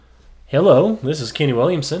Hello, this is Kenny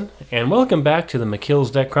Williamson, and welcome back to the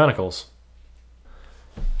McKill's Deck Chronicles.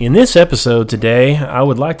 In this episode today, I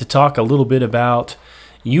would like to talk a little bit about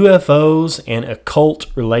UFOs and occult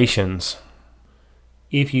relations.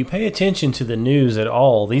 If you pay attention to the news at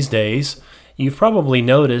all these days, you've probably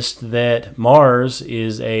noticed that Mars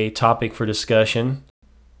is a topic for discussion.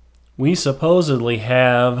 We supposedly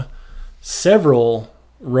have several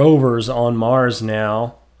rovers on Mars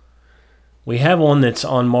now. We have one that's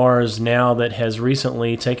on Mars now that has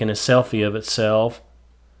recently taken a selfie of itself.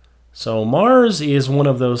 So Mars is one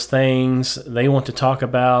of those things they want to talk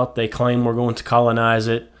about. They claim we're going to colonize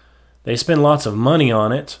it. They spend lots of money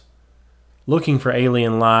on it, looking for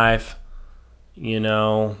alien life.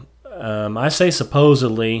 I say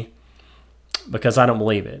supposedly because I don't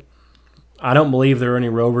believe it. I don't believe there are any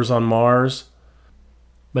rovers on Mars.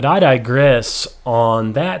 But I digress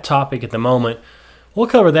on that topic at the moment. We'll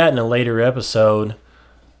cover that in a later episode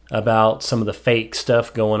about some of the fake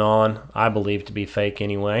stuff going on. I believe to be fake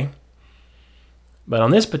anyway. But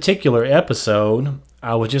on this particular episode,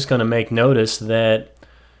 I was just going to make notice that,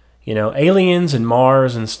 aliens and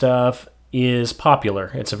Mars and stuff is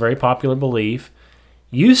popular. It's a very popular belief.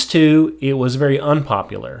 Used to, it was very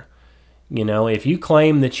unpopular. If you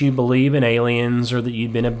claim that you believe in aliens or that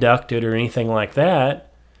you've been abducted or anything like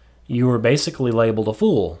that, you were basically labeled a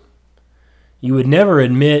fool. You would never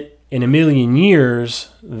admit in a million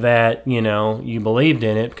years that, you believed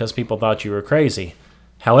in it because people thought you were crazy.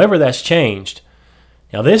 However, that's changed.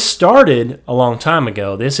 Now, this started a long time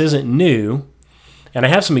ago. This isn't new. And I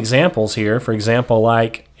have some examples here. For example,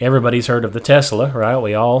 like everybody's heard of the Tesla, right?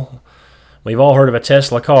 We've all heard of a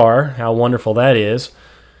Tesla car, how wonderful that is.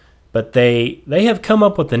 But they have come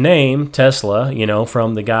up with the name Tesla,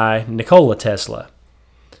 from the guy Nikola Tesla.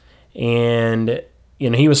 And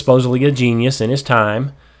he was supposedly a genius in his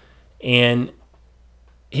time, and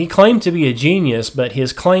he claimed to be a genius, but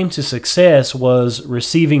his claim to success was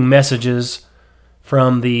receiving messages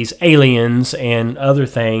from these aliens and other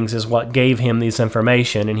things is what gave him this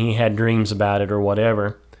information, and he had dreams about it or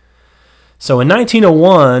whatever. So in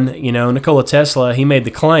 1901, Nikola Tesla, he made the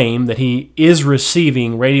claim that he is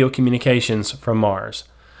receiving radio communications from Mars.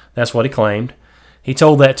 That's what he claimed. He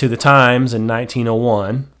told that to the Times in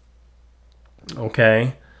 1901.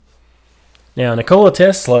 Okay. Now, Nikola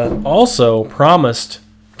Tesla also promised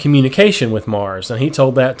communication with Mars, and he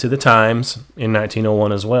told that to the Times in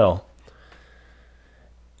 1901 as well.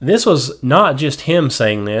 This was not just him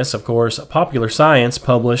saying this. Of course, Popular Science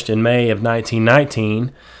published in May of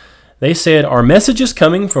 1919, they said, "Are messages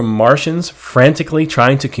coming from Martians frantically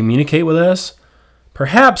trying to communicate with us?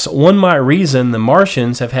 Perhaps one might reason the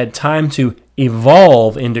Martians have had time to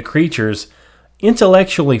evolve into creatures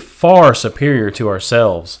intellectually far superior to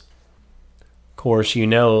ourselves." Of course,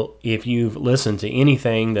 if you've listened to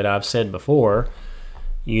anything that I've said before,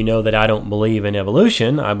 you know that I don't believe in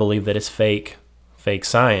evolution. I believe that it's fake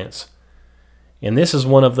science. And this is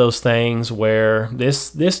one of those things where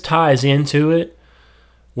this ties into it,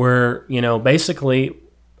 where, basically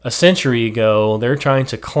a century ago, they're trying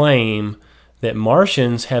to claim that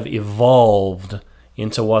Martians have evolved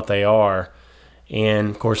into what they are. And,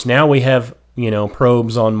 of course, now we have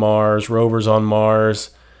probes on Mars, rovers on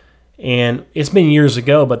Mars. And it's been years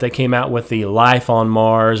ago, but they came out with the life on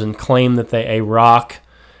Mars and claimed that a rock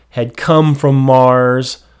had come from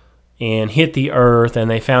Mars and hit the Earth,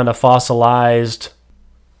 and they found a fossilized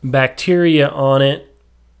bacteria on it,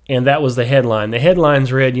 and that was the headline. The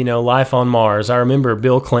headlines read, life on Mars. I remember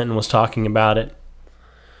Bill Clinton was talking about it.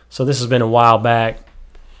 So this has been a while back.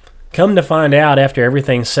 Come to find out, after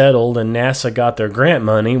everything settled and NASA got their grant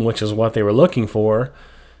money, which is what they were looking for,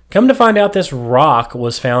 come to find out this rock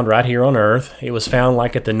was found right here on Earth. It was found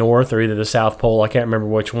like at the North or either the South Pole. I can't remember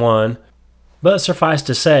which one. But suffice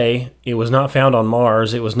to say, it was not found on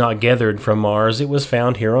Mars. It was not gathered from Mars. It was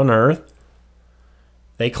found here on Earth.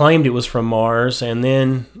 They claimed it was from Mars, and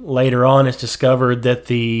then later on it's discovered that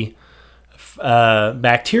the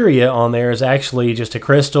bacteria on there is actually just a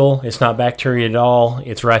crystal. It's not bacteria at all.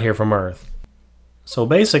 It's right here from Earth. So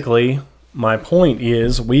basically, my point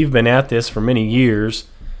is we've been at this for many years.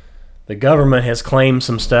 The government has claimed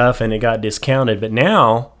some stuff and it got discounted. But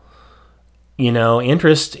now,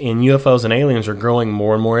 interest in UFOs and aliens are growing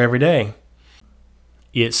more and more every day.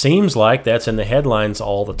 It seems like that's in the headlines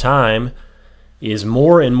all the time, is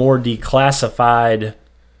more and more declassified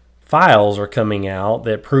files are coming out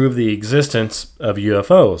that prove the existence of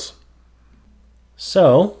UFOs.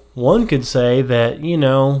 So, one could say that,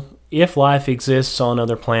 if life exists on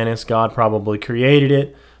other planets, God probably created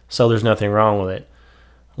it, so there's nothing wrong with it.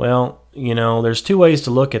 Well, there's two ways to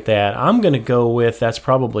look at that. I'm going to go with that's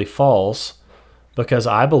probably false, because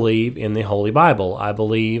I believe in the Holy Bible. I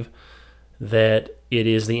believe that it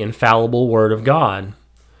is the infallible Word of God.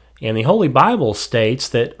 And the Holy Bible states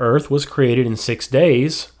that earth was created in 6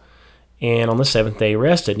 days, and on the seventh day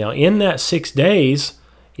rested. Now, in that 6 days,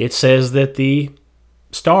 it says that the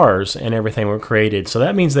stars and everything were created. So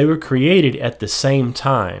that means they were created at the same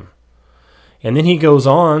time. And then he goes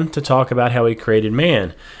on to talk about how he created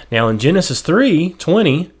man. Now, in Genesis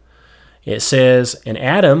 3:20, it says, "And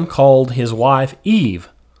Adam called his wife Eve,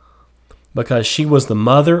 because she was the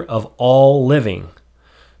mother of all living."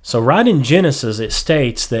 So right in Genesis, it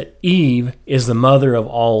states that Eve is the mother of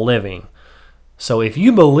all living. So if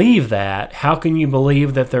you believe that, how can you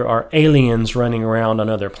believe that there are aliens running around on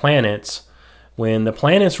other planets when the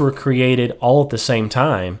planets were created all at the same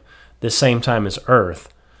time as Earth?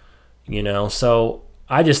 So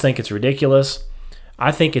I just think it's ridiculous.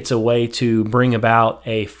 I think it's a way to bring about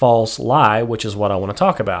a false lie, which is what I want to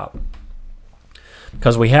talk about.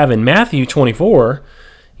 Because we have in Matthew 24,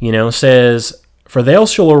 says, "For there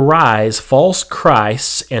shall arise false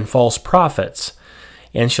Christs and false prophets,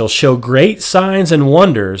 and shall show great signs and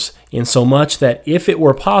wonders, insomuch that if it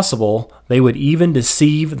were possible, they would even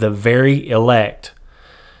deceive the very elect."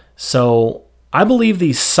 So I believe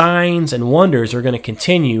these signs and wonders are going to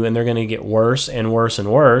continue, and they're going to get worse and worse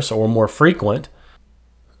and worse, or more frequent,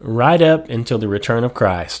 right up until the return of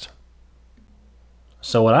Christ.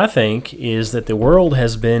 So what I think is that the world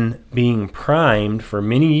has been being primed for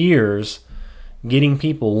many years, getting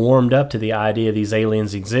people warmed up to the idea these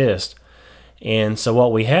aliens exist. And so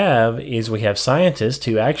what we have scientists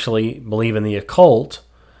who actually believe in the occult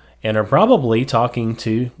and are probably talking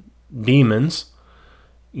to demons.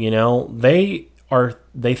 They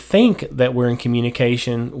think that we're in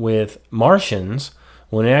communication with Martians,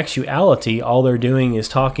 when in actuality all they're doing is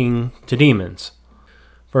talking to demons.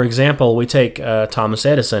 For example, we take Thomas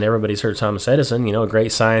Edison. Everybody's heard of Thomas Edison, a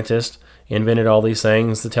great scientist, invented all these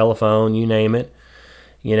things, the telephone, you name it.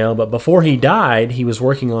 But before he died, he was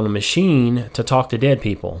working on a machine to talk to dead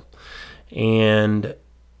people,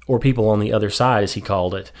 or people on the other side, as he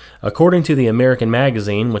called it. According to the American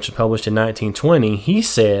Magazine, which was published in 1920, he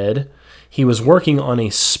said he was working on a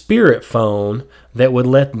spirit phone that would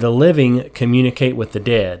let the living communicate with the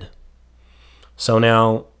dead. So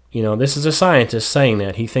now, this is a scientist saying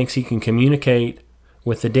that. He thinks he can communicate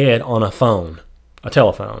with the dead on a phone, a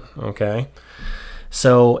telephone, okay?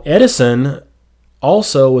 So Edison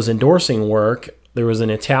also was endorsing work. There was an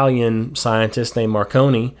Italian scientist named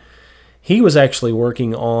Marconi. He was actually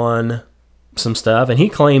working on some stuff, and he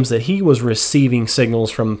claims that he was receiving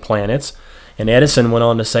signals from planets. And Edison went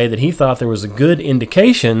on to say that he thought there was good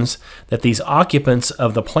indications that these occupants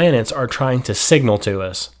of the planets are trying to signal to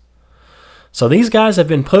us. So these guys have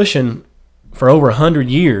been pushing for over 100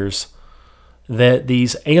 years that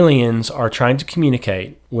these aliens are trying to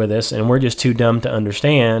communicate with us, and we're just too dumb to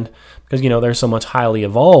understand because, they're so much highly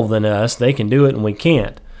evolved than us. They can do it and we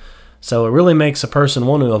can't. So it really makes a person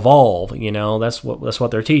want to evolve. That's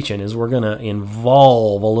what they're teaching, is we're going to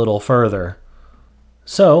evolve a little further.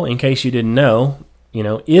 So, in case you didn't know,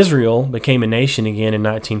 Israel became a nation again in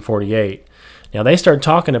 1948. Now, they started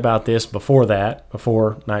talking about this before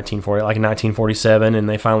 1940, like in 1947, and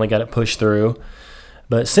they finally got it pushed through.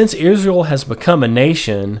 But since Israel has become a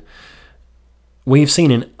nation, we've seen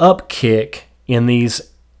an upkick in these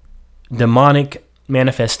demonic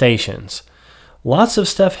manifestations. Lots of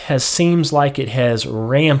stuff seems like it has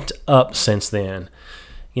ramped up since then.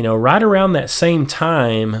 Right around that same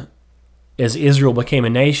time as Israel became a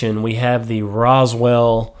nation, we have the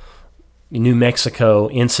Roswell, New Mexico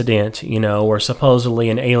incident, where supposedly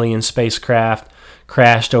an alien spacecraft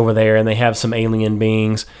crashed over there and they have some alien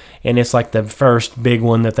beings, and it's like the first big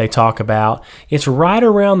one that they talk about. It's right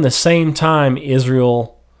around the same time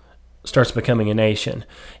Israel starts becoming a nation.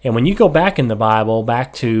 And when you go back in the Bible,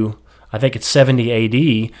 back to, I think it's 70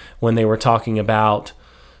 AD, when they were talking about,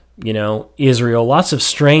 Israel, lots of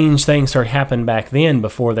strange things started happening back then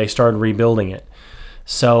before they started rebuilding it.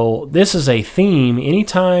 So this is a theme.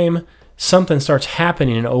 Anytime something starts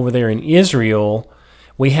happening over there in Israel,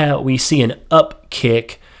 we see an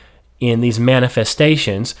upkick in these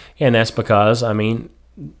manifestations, and that's because,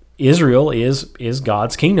 Israel is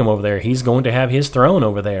God's kingdom over there. He's going to have his throne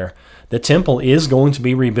over there. The temple is going to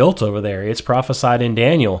be rebuilt over there. It's prophesied in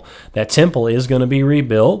Daniel. That temple is going to be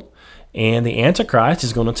rebuilt, and the Antichrist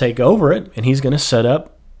is going to take over it, and he's going to set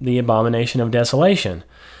up the abomination of desolation.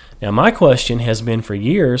 Now, my question has been for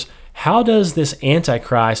years, how does this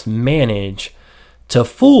Antichrist manage to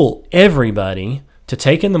fool everybody, to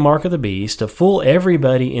take in the mark of the beast, to fool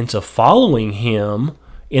everybody into following him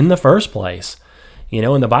in the first place?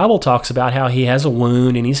 And the Bible talks about how he has a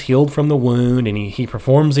wound and he's healed from the wound, and he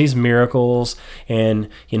performs these miracles, and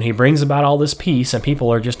he brings about all this peace, and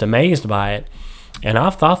people are just amazed by it. And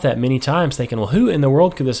I've thought that many times, thinking, well, who in the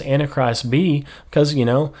world could this Antichrist be? Because,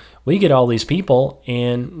 we get all these people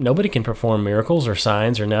and nobody can perform miracles or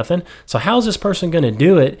signs or nothing. So how's this person going to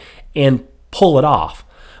do it and pull it off?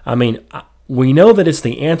 I mean, we know that it's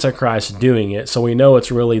the Antichrist doing it, so we know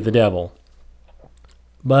it's really the devil.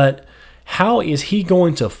 But how is he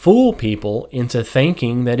going to fool people into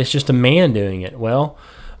thinking that it's just a man doing it? Well,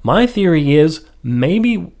 my theory is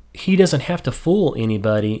maybe he doesn't have to fool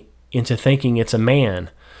anybody into thinking it's a man.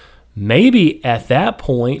 Maybe at that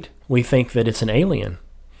point we think that it's an alien.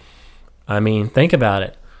 I mean, think about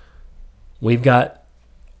it. We've got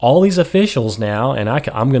all these officials now, and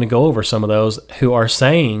I'm going to go over some of those, who are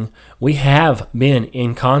saying we have been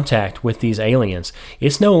in contact with these aliens.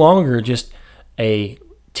 It's no longer just a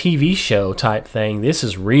TV show type thing. This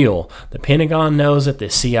is real. The Pentagon knows it. The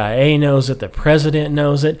CIA knows it. The president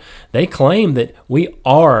knows it. They claim that we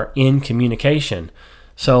are in communication.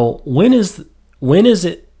 So when is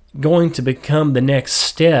it going to become the next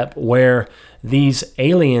step where these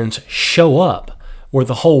aliens show up where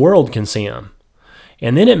the whole world can see them?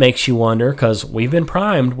 And then it makes you wonder, because we've been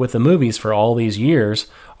primed with the movies for all these years,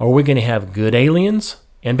 are we going to have good aliens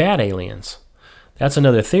and bad aliens? That's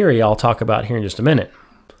another theory I'll talk about here in just a minute.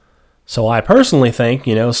 So I personally think,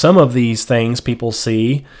 some of these things people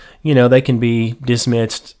see, they can be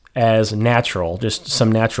dismissed as natural, just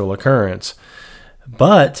some natural occurrence.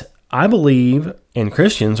 But I believe, and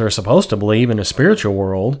Christians are supposed to believe in a spiritual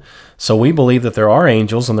world, so we believe that there are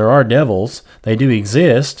angels and there are devils. They do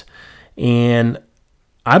exist, and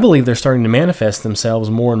I believe they're starting to manifest themselves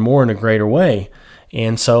more and more in a greater way.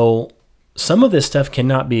 And so some of this stuff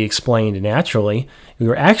cannot be explained naturally.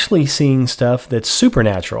 We're actually seeing stuff that's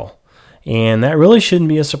supernatural, and that really shouldn't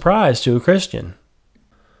be a surprise to a Christian.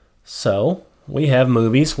 So we have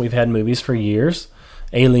movies. We've had movies for years.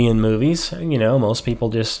 Alien movies, most people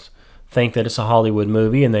just think that it's a Hollywood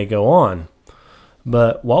movie and they go on.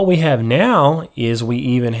 But what we have now is we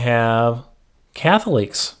even have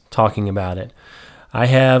Catholics talking about it.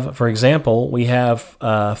 For example, we have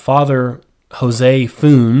Father Jose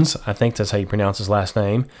Funes, I think that's how you pronounce his last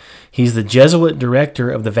name. He's the Jesuit director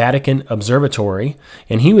of the Vatican Observatory,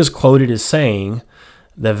 and he was quoted as saying,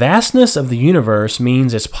 "The vastness of the universe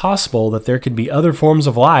means it's possible that there could be other forms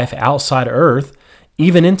of life outside Earth,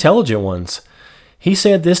 even intelligent ones." He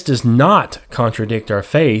said this does not contradict our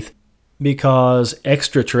faith, because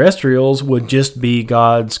extraterrestrials would just be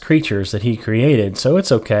God's creatures that he created. So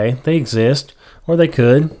it's okay. They exist, or they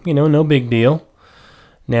could, no big deal.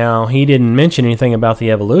 Now, he didn't mention anything about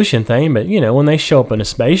the evolution thing, but, when they show up in a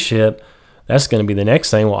spaceship, that's going to be the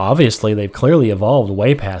next thing. Well, obviously, they've clearly evolved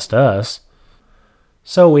way past us.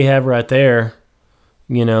 So we have right there,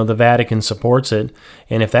 the Vatican supports it.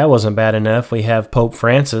 And if that wasn't bad enough, we have Pope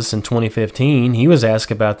Francis in 2015. He was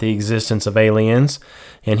asked about the existence of aliens,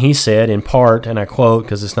 and he said, in part, and I quote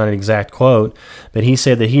because it's not an exact quote, but he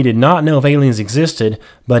said that he did not know if aliens existed,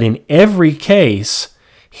 but in every case,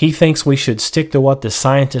 he thinks we should stick to what the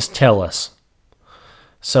scientists tell us.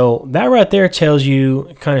 So that right there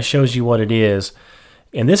kind of shows you what it is.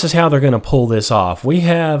 And this is how they're going to pull this off. We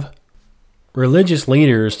have religious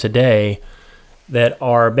leaders today that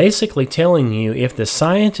are basically telling you if the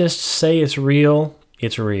scientists say it's real,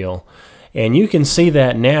 it's real. And you can see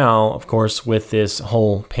that now, of course, with this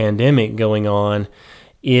whole pandemic going on,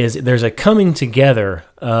 is there's a coming together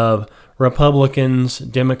of Republicans,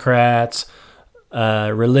 Democrats,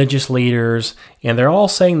 religious leaders, and they're all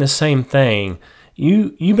saying the same thing.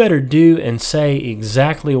 You better do and say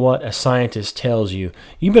exactly what a scientist tells you.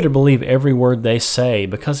 You better believe every word they say,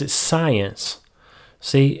 because it's science.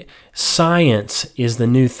 See, science is the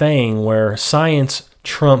new thing where science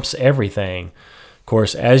trumps everything. Of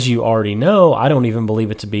course, as you already know, I don't even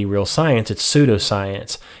believe it to be real science. It's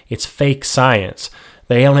pseudoscience. It's fake science.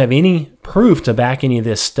 They don't have any proof to back any of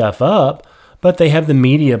this stuff up, but they have the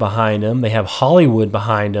media behind them. They have Hollywood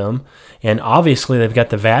behind them. And obviously they've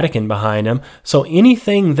got the Vatican behind them. So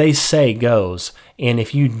anything they say goes. And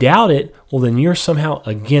if you doubt it, well, then you're somehow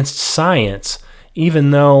against science,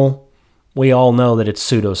 even though we all know that it's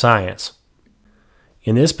pseudoscience.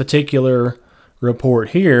 In this particular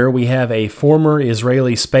report here, we have a former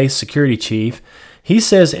Israeli space security chief. He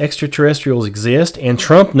says extraterrestrials exist and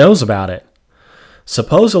Trump knows about it.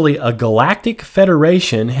 Supposedly, a galactic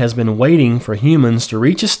federation has been waiting for humans to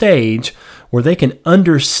reach a stage where they can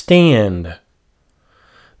understand.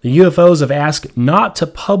 The UFOs have asked not to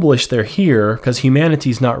publish they're here because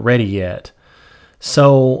humanity's not ready yet.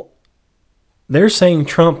 So they're saying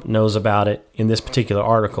Trump knows about it in this particular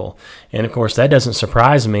article. And of course, that doesn't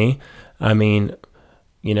surprise me. I mean,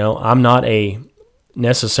 I'm not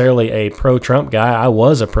necessarily a pro-Trump guy. I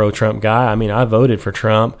was a pro-Trump guy. I mean, I voted for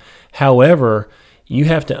Trump. However, you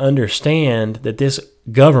have to understand that this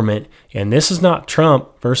government, and this is not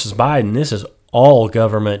Trump versus Biden, this is all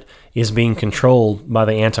government, is being controlled by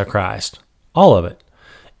the Antichrist. All of it,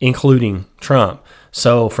 including Trump.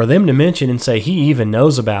 So for them to mention and say he even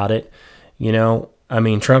knows about it,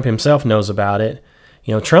 Trump himself knows about it.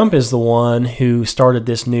 Trump is the one who started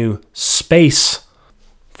this new space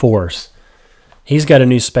force. He's got a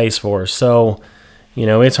new space force. So,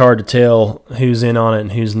 it's hard to tell who's in on it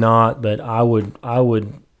and who's not, but I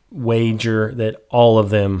would wager that all of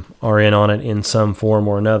them are in on it in some form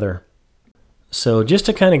or another. So just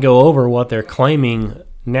to kind of go over what they're claiming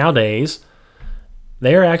nowadays,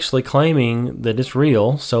 they're actually claiming that it's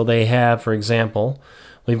real. So they have, for example,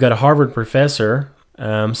 we've got a Harvard professor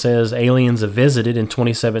says aliens have visited in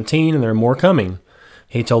 2017 and there are more coming.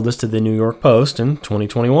 He told this to the New York Post in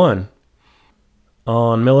 2021.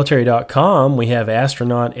 On military.com, we have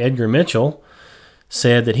astronaut Edgar Mitchell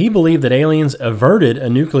said that he believed that aliens averted a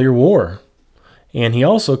nuclear war. And he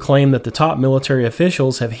also claimed that the top military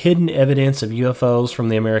officials have hidden evidence of UFOs from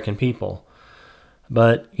the American people.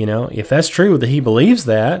 But, if that's true that he believes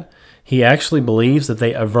that, he actually believes that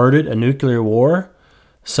they averted a nuclear war.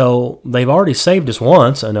 So they've already saved us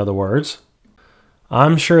once, in other words.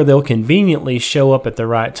 I'm sure they'll conveniently show up at the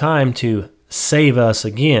right time to save us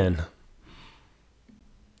again.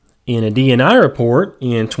 In a DNI report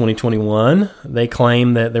in 2021, they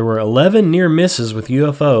claim that there were 11 near misses with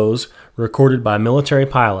UFOs recorded by military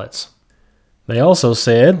pilots. They also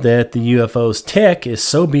said that the UFO's tech is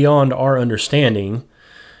so beyond our understanding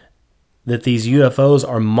that these UFOs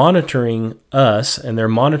are monitoring us and they're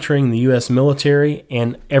monitoring the U.S. military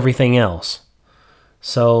and everything else.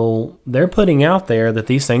 So they're putting out there that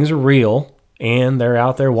these things are real and they're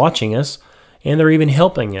out there watching us and they're even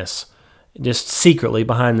helping us, just secretly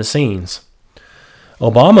behind the scenes.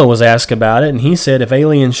 Obama was asked about it, and he said if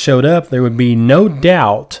aliens showed up, there would be no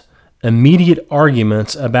doubt immediate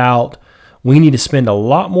arguments about we need to spend a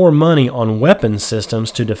lot more money on weapons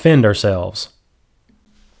systems to defend ourselves.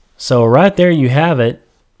 So right there you have it.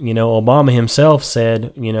 Obama himself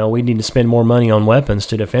said, we need to spend more money on weapons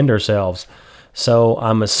to defend ourselves. So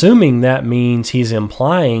I'm assuming that means he's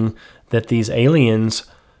implying that these aliens,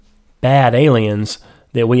 bad aliens,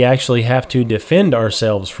 that we actually have to defend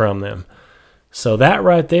ourselves from them. So that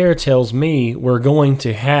right there tells me we're going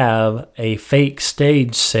to have a fake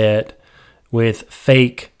stage set with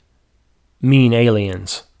fake mean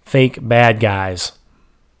aliens, fake bad guys.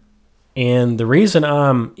 And the reason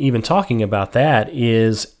I'm even talking about that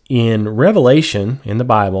is in Revelation, in the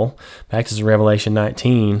Bible, back to Revelation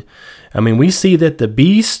 19, we see that the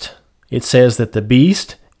beast, it says that the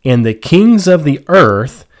beast and the kings of the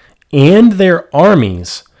earth and their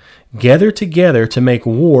armies gather together to make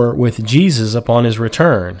war with Jesus upon his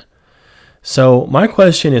return. So my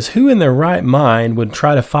question is, who in their right mind would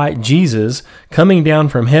try to fight Jesus coming down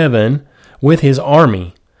from heaven with his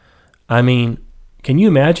army? Can you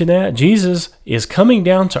imagine that? Jesus is coming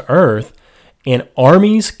down to earth and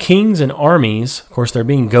armies, kings and armies, of course they're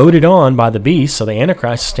being goaded on by the beast, so the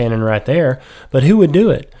Antichrist is standing right there, but who would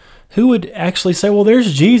do it? Who would actually say, well,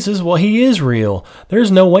 there's Jesus, well, he is real.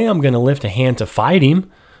 There's no way I'm going to lift a hand to fight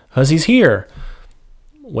him because he's here.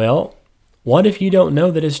 Well, what if you don't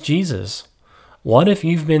know that it's Jesus? What if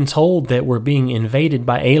you've been told that we're being invaded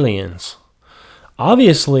by aliens?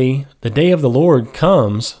 Obviously, the day of the Lord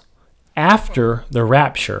comes after the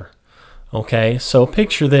rapture. Okay, so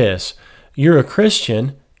picture this. You're a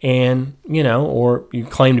Christian and, or you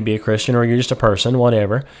claim to be a Christian or you're just a person,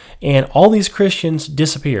 whatever, and all these Christians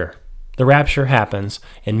disappear. The rapture happens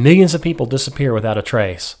and millions of people disappear without a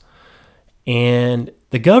trace. And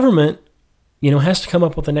the government, has to come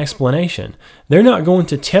up with an explanation. They're not going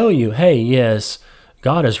to tell you, hey, yes,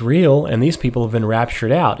 God is real and these people have been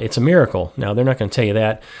raptured out. It's a miracle. Now, they're not going to tell you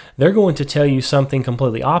that. They're going to tell you something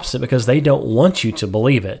completely opposite because they don't want you to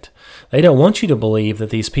believe it. They don't want you to believe that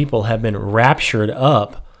these people have been raptured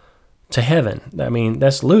up to heaven.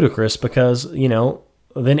 That's ludicrous because,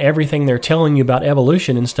 then everything they're telling you about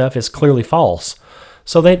evolution and stuff is clearly false.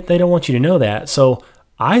 So they don't want you to know that. So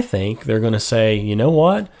I think they're going to say, you know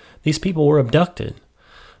what? These people were abducted.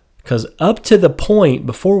 Because up to the point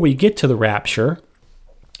before we get to the rapture,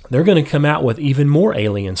 they're going to come out with even more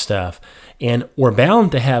alien stuff. And we're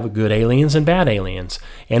bound to have good aliens and bad aliens.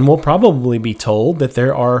 And we'll probably be told that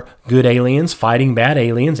there are good aliens fighting bad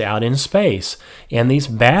aliens out in space. And these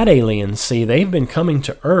bad aliens, they've been coming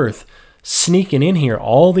to Earth sneaking in here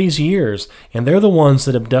all these years, and they're the ones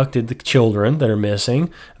that abducted the children that are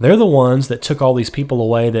missing. They're the ones that took all these people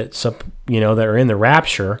away that are in the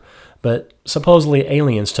rapture, but supposedly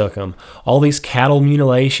aliens took them. All these cattle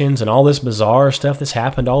mutilations and all this bizarre stuff that's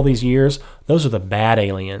happened all these years, those are the bad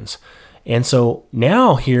aliens. And so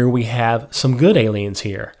now here we have some good aliens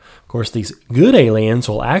here. Of course, these good aliens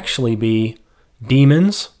will actually be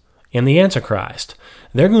demons and the Antichrist.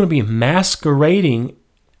 They're going to be masquerading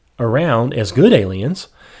around as good aliens,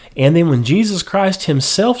 and then when Jesus Christ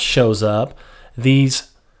himself shows up,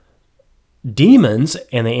 these demons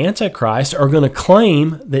and the Antichrist are going to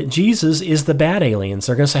claim that Jesus is the bad aliens.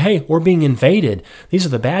 They're going to say, hey, we're being invaded. These are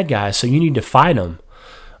the bad guys, so you need to fight them.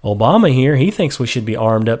 Obama here, he thinks we should be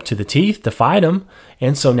armed up to the teeth to fight them,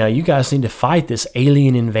 and so now you guys need to fight this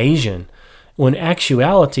alien invasion. When in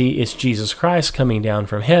actuality, it's Jesus Christ coming down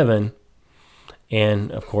from heaven.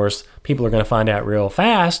 And, of course, people are going to find out real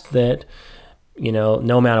fast that,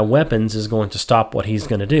 no amount of weapons is going to stop what he's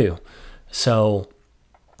going to do. So,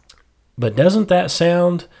 but doesn't that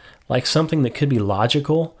sound like something that could be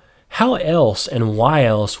logical? How else and why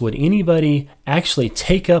else would anybody actually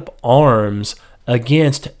take up arms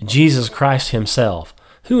against Jesus Christ himself?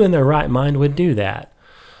 Who in their right mind would do that?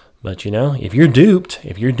 But, if you're duped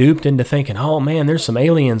into thinking, oh, man, there's some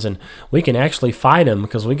aliens and we can actually fight them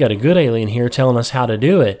because we got a good alien here telling us how to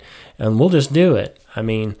do it, and we'll just do it.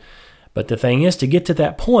 But the thing is, to get to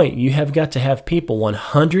that point, you have got to have people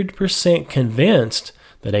 100% convinced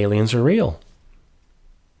that aliens are real.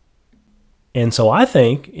 And so I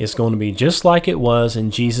think it's going to be just like it was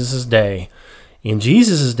in Jesus' day. In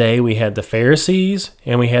Jesus' day, we had the Pharisees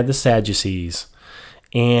and we had the Sadducees.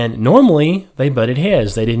 And normally, they butted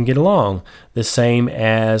heads. They didn't get along. The same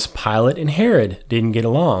as Pilate and Herod didn't get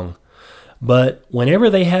along. But whenever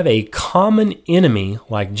they have a common enemy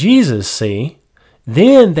like Jesus,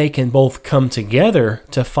 then they can both come together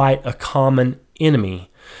to fight a common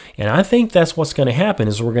enemy. And I think that's what's going to happen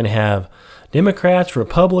is we're going to have Democrats,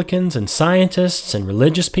 Republicans, and scientists and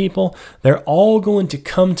religious people. They're all going to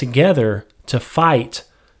come together to fight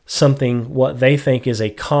something what they think is a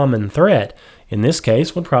common threat. In this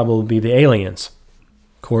case, would probably be the aliens.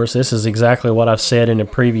 Of course, this is exactly what I've said in a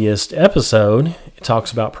previous episode. It talks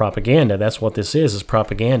about propaganda. That's what this is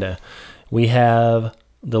propaganda. We have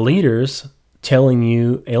the leaders telling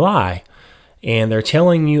you a lie. And they're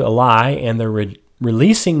telling you a lie, and they're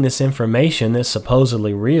releasing this information that's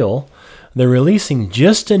supposedly real. They're releasing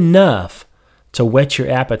just enough to whet your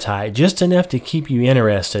appetite, just enough to keep you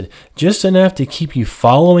interested, just enough to keep you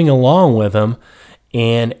following along with them.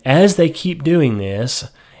 And as they keep doing this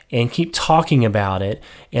and keep talking about it,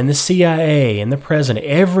 and the CIA and the president,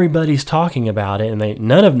 everybody's talking about it, and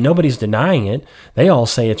nobody's denying it. They all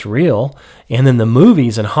say it's real. And then the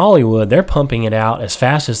movies in Hollywood, they're pumping it out as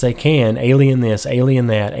fast as they can. Alien this, alien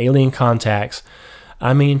that, alien contacts.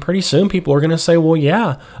 Pretty soon people are going to say, well,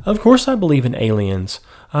 yeah, of course I believe in aliens.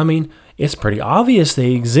 It's pretty obvious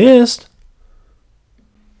they exist.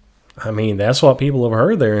 That's what people have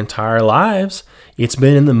heard their entire lives. It's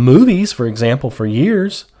been in the movies, for example, for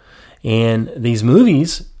years. And these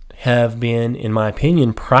movies have been, in my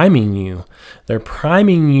opinion, priming you. They're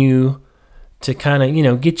priming you to kind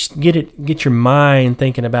of, get your mind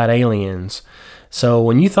thinking about aliens. So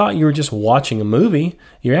when you thought you were just watching a movie,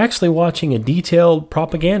 you're actually watching a detailed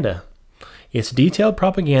propaganda. It's detailed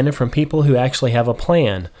propaganda from people who actually have a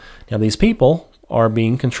plan. Now, these people are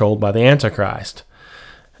being controlled by the Antichrist.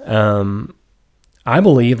 I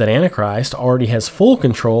believe that Antichrist already has full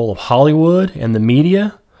control of Hollywood and the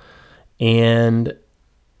media and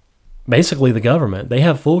basically the government. They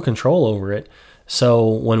have full control over it. So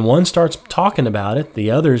when one starts talking about it,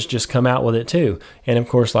 the others just come out with it too. And of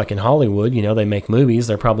course, like in Hollywood, they make movies.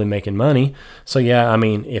 They're probably making money. So yeah,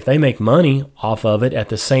 if they make money off of it at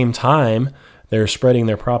the same time they're spreading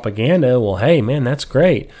their propaganda, well, hey, man, that's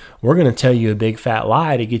great. We're going to tell you a big fat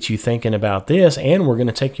lie to get you thinking about this, and we're going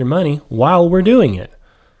to take your money while we're doing it.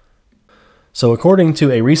 So according to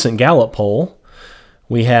a recent Gallup poll,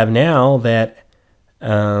 we have now that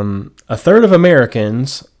a third of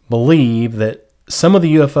Americans believe that some of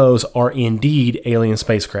the UFOs are indeed alien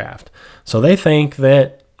spacecraft. So they think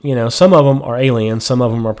that, some of them are aliens, some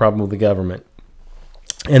of them are probably the government.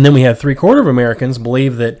 And then we have 3/4 of Americans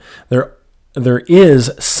believe that there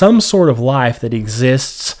is some sort of life that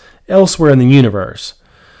exists elsewhere in the universe.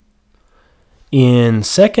 In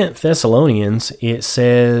 2 Thessalonians, it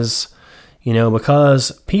says,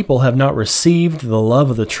 because people have not received the love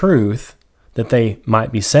of the truth that they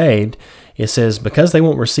might be saved, it says, because they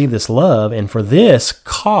won't receive this love, and for this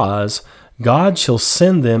cause, God shall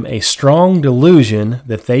send them a strong delusion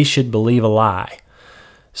that they should believe a lie.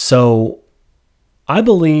 So I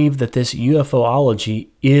believe that this UFOlogy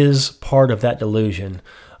is part of that delusion.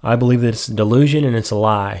 I believe that it's a delusion and it's a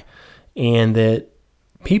lie, and that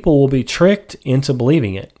people will be tricked into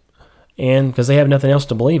believing it. And because they have nothing else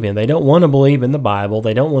to believe in. They don't want to believe in the Bible.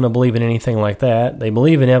 They don't want to believe in anything like that. They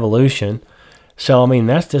believe in evolution. So, I mean,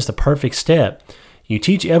 that's just a perfect step. You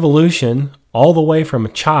teach evolution all the way from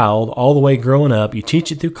a child, all the way growing up. You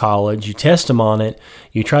teach it through college. You test them on it.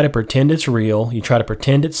 You try to pretend it's real. You try to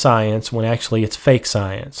pretend it's science when actually it's fake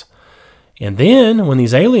science. And then when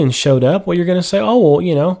these aliens showed up, well, you're going to say, oh,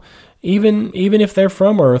 well, even if they're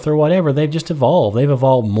from Earth or whatever, they've just evolved. They've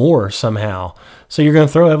evolved more somehow. So you're going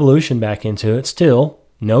to throw evolution back into it. Still,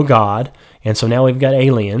 no God. And so now we've got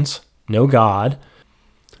aliens, no God.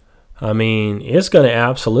 I mean, it's going to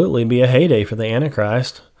absolutely be a heyday for the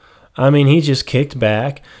Antichrist. I mean, he just kicked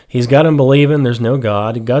back. He's got them believing there's no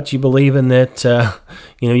God. He got you believing that,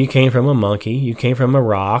 you came from a monkey. You came from a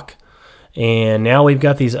rock. And now we've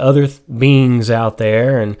got these other beings out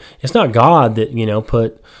there. And it's not God that,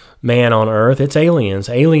 put man on Earth. It's aliens.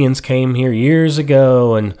 Aliens came here years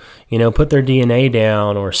ago and, put their DNA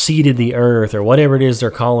down or seeded the Earth or whatever it is they're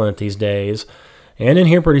calling it these days. And in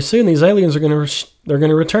here pretty soon, these aliens are going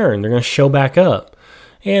to return. They're going to show back up.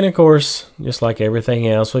 And of course, just like everything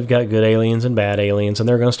else, we've got good aliens and bad aliens, and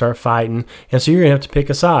they're going to start fighting. And so you're going to have to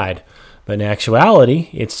pick a side. But in actuality,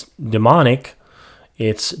 it's demonic.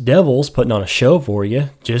 It's devils putting on a show for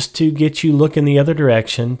you just to get you looking the other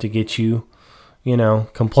direction, to get you,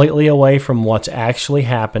 completely away from what's actually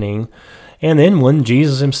happening. And then when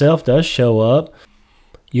Jesus himself does show up,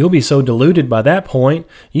 you'll be so deluded by that point,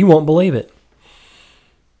 you won't believe it.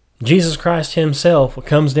 Jesus Christ himself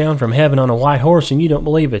comes down from heaven on a white horse and you don't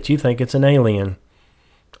believe it. You think it's an alien.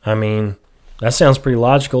 I mean, that sounds pretty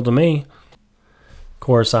logical to me. Of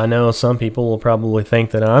course, I know some people will probably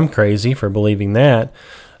think that I'm crazy for believing that.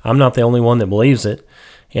 I'm not the only one that believes it.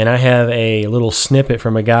 And I have a little snippet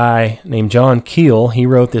from a guy named John Keel. He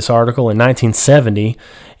wrote this article in 1970,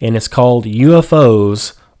 and it's called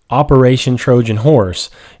UFOs, Operation Trojan Horse.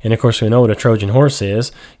 And of course, we know what a Trojan horse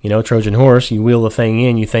is. Trojan horse, you wheel the thing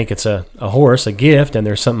in, you think it's a horse, a gift, and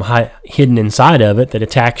there's something hidden inside of it that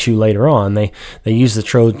attacks you later on. They use the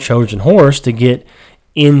Trojan horse to get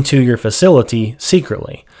into your facility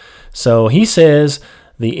secretly. So he says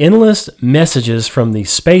the endless messages from the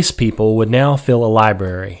space people would now fill a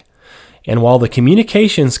library. And while the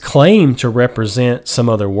communications claim to represent some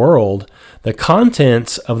other world, the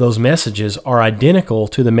contents of those messages are identical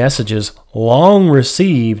to the messages long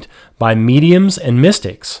received by mediums and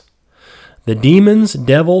mystics. The demons,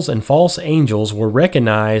 devils, and false angels were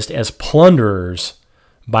recognized as plunderers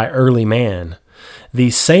by early man.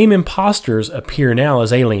 These same imposters appear now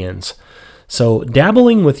as aliens. So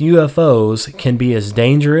dabbling with UFOs can be as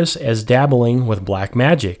dangerous as dabbling with black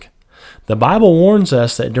magic. The Bible warns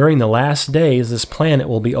us that during the last days, this planet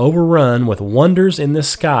will be overrun with wonders in the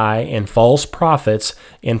sky and false prophets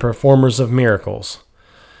and performers of miracles.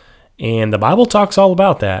 And the Bible talks all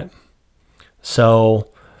about that.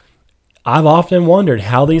 So I've often wondered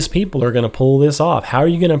how these people are going to pull this off. How are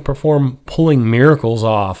you going to perform pulling miracles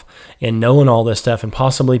off and knowing all this stuff and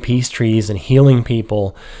possibly peace treaties and healing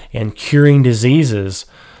people and curing diseases?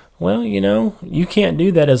 Well, you can't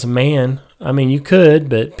do that as a man. I mean, you could,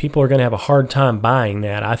 but people are going to have a hard time buying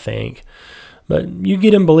that, I think. But you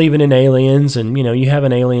get them believing in aliens, and, you have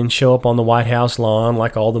an alien show up on the White House lawn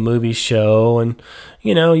like all the movies show, and,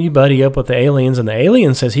 you buddy up with the aliens, and the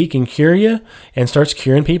alien says he can cure you and starts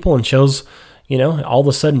curing people and shows, all of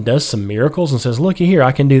a sudden does some miracles and says, looky here,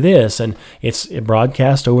 I can do this. And it's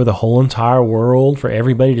broadcast over the whole entire world for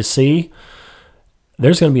everybody to see.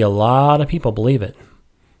 There's going to be a lot of people believe it.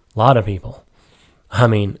 A lot of people. I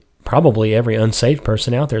mean, probably every unsaved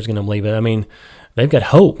person out there is going to believe it. I mean, they've got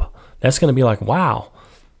hope. That's going to be like, wow,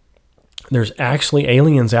 there's actually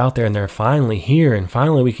aliens out there and they're finally here, and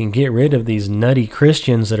finally we can get rid of these nutty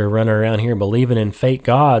Christians that are running around here believing in fake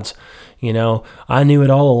gods. I knew it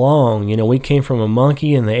all along. We came from a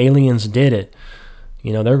monkey and the aliens did it.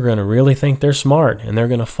 They're going to really think they're smart, and they're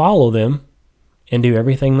going to follow them and do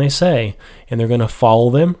everything they say. And they're going to follow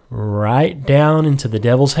them right down into the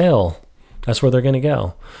devil's hell. That's where they're going to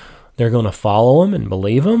go. They're going to follow him and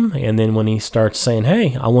believe him. And then when he starts saying,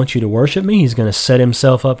 hey, I want you to worship me, he's going to set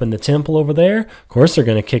himself up in the temple over there. Of course, they're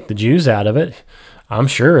going to kick the Jews out of it. I'm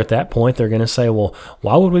sure at that point they're going to say, well,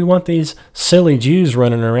 why would we want these silly Jews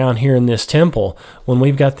running around here in this temple when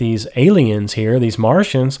we've got these aliens here, these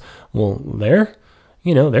Martians? Well, they're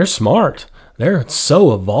smart. They're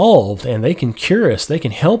so evolved, and they can cure us. They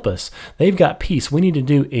can help us. They've got peace. We need to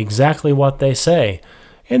do exactly what they say.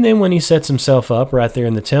 And then when he sets himself up right there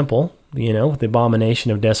in the temple, with the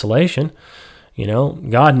abomination of desolation. Only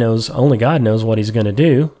God knows what he's going to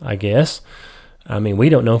do, I guess. I mean, we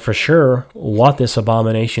don't know for sure what this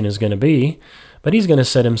abomination is going to be, but he's going to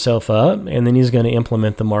set himself up, and then he's going to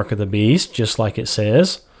implement the mark of the beast, just like it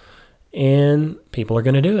says, and people are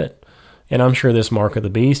going to do it. And I'm sure this mark of the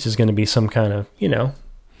beast is going to be some kind of,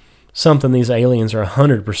 something these aliens are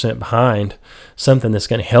 100% behind, something that's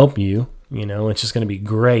going to help you, it's just going to be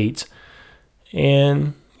great.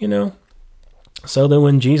 And, so then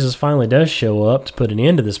when Jesus finally does show up to put an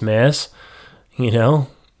end to this mess, you're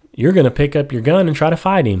going to pick up your gun and try to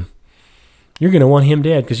fight him. You're going to want him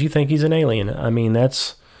dead because you think he's an alien. I mean,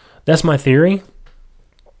 that's my theory.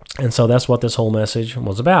 And so that's what this whole message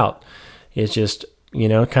was about. It's just,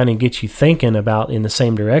 kind of get you thinking about in the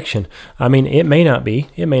same direction. I mean, it may not be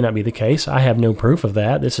the case. I have no proof of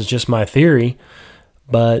that. This is just my theory.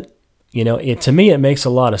 But, to me, it makes a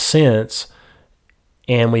lot of sense.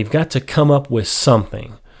 And we've got to come up with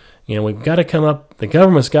something. The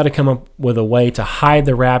government's got to come up with a way to hide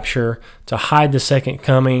the rapture, to hide the second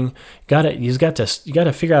coming. You got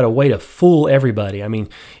to figure out a way to fool everybody. I mean,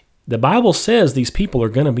 the Bible says these people are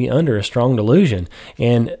going to be under a strong delusion,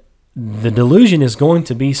 and the delusion is going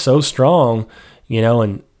to be so strong,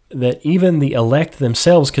 and that even the elect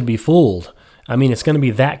themselves could be fooled. I mean, it's going to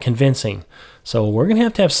be that convincing. So we're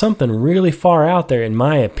going to have something really far out there, in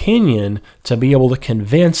my opinion, to be able to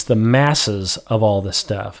convince the masses of all this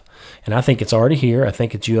stuff. And I think it's already here. I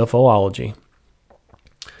think it's UFOlogy.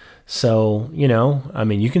 So,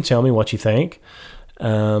 you can tell me what you think.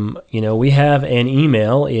 We have an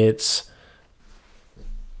email. It's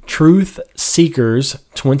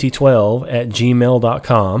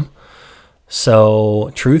truthseekers2012@gmail.com.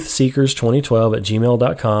 So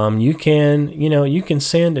truthseekers2012@gmail.com. You can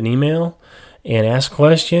send an email and ask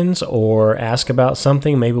questions or ask about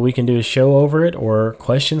something. Maybe we can do a show over it, or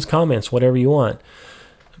questions, comments, whatever you want.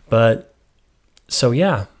 But so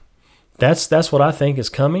yeah, that's what I think is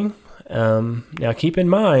coming. Now keep in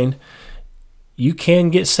mind, you can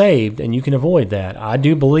get saved and you can avoid that. I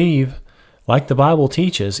do believe, like the Bible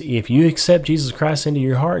teaches, if you accept Jesus Christ into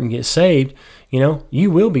your heart and get saved,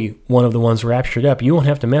 you will be one of the ones raptured up. You won't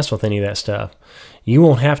have to mess with any of that stuff. You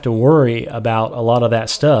won't have to worry about a lot of that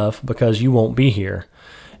stuff because you won't be here.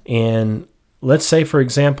 And let's say, for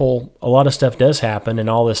example, a lot of stuff does happen and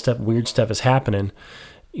all this stuff, weird stuff is happening.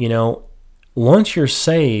 Once you're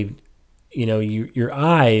saved, your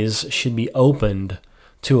eyes should be opened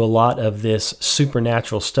to a lot of this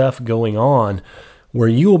supernatural stuff going on, where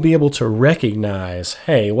you will be able to recognize,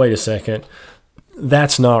 hey, wait a second,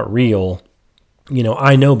 that's not real.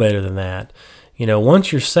 I know better than that.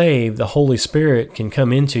 Once you're saved, the Holy Spirit can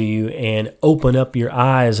come into you and open up your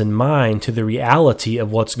eyes and mind to the reality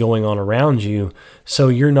of what's going on around you, so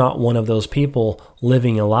you're not one of those people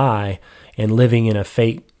living a lie and living in a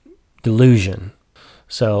fake delusion.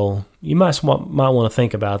 So you might want to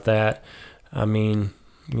think about that. I mean,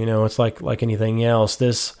 it's like anything else.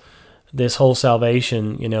 This whole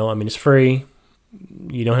salvation, it's free.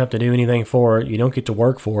 You don't have to do anything for it. You don't get to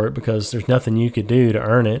work for it because there's nothing you could do to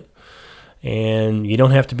earn it. And you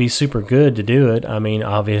don't have to be super good to do it. I mean,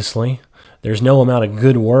 obviously, there's no amount of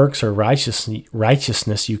good works or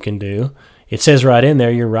righteousness you can do. It says right in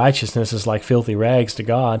there, your righteousness is like filthy rags to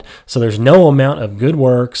God. So there's no amount of good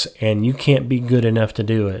works, and you can't be good enough to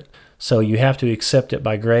do it. So you have to accept it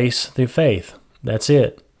by grace through faith. That's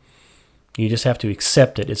it. You just have to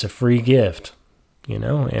accept it. It's a free gift,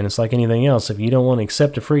 and it's like anything else. If you don't want to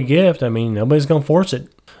accept a free gift, I mean, nobody's going to force it.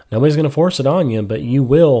 Nobody's going to force it on you, but you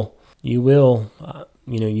will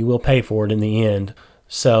pay for it in the end.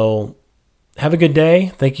 So have a good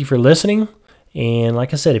day. Thank you for listening. And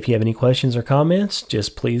like I said, if you have any questions or comments,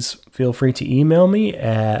 just please feel free to email me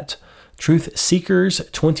at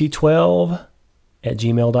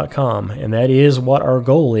truthseekers2012@gmail.com. And that is what our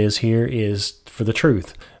goal is here, is for the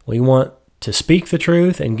truth. We want to speak the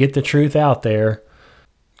truth and get the truth out there.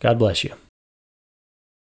 God bless you.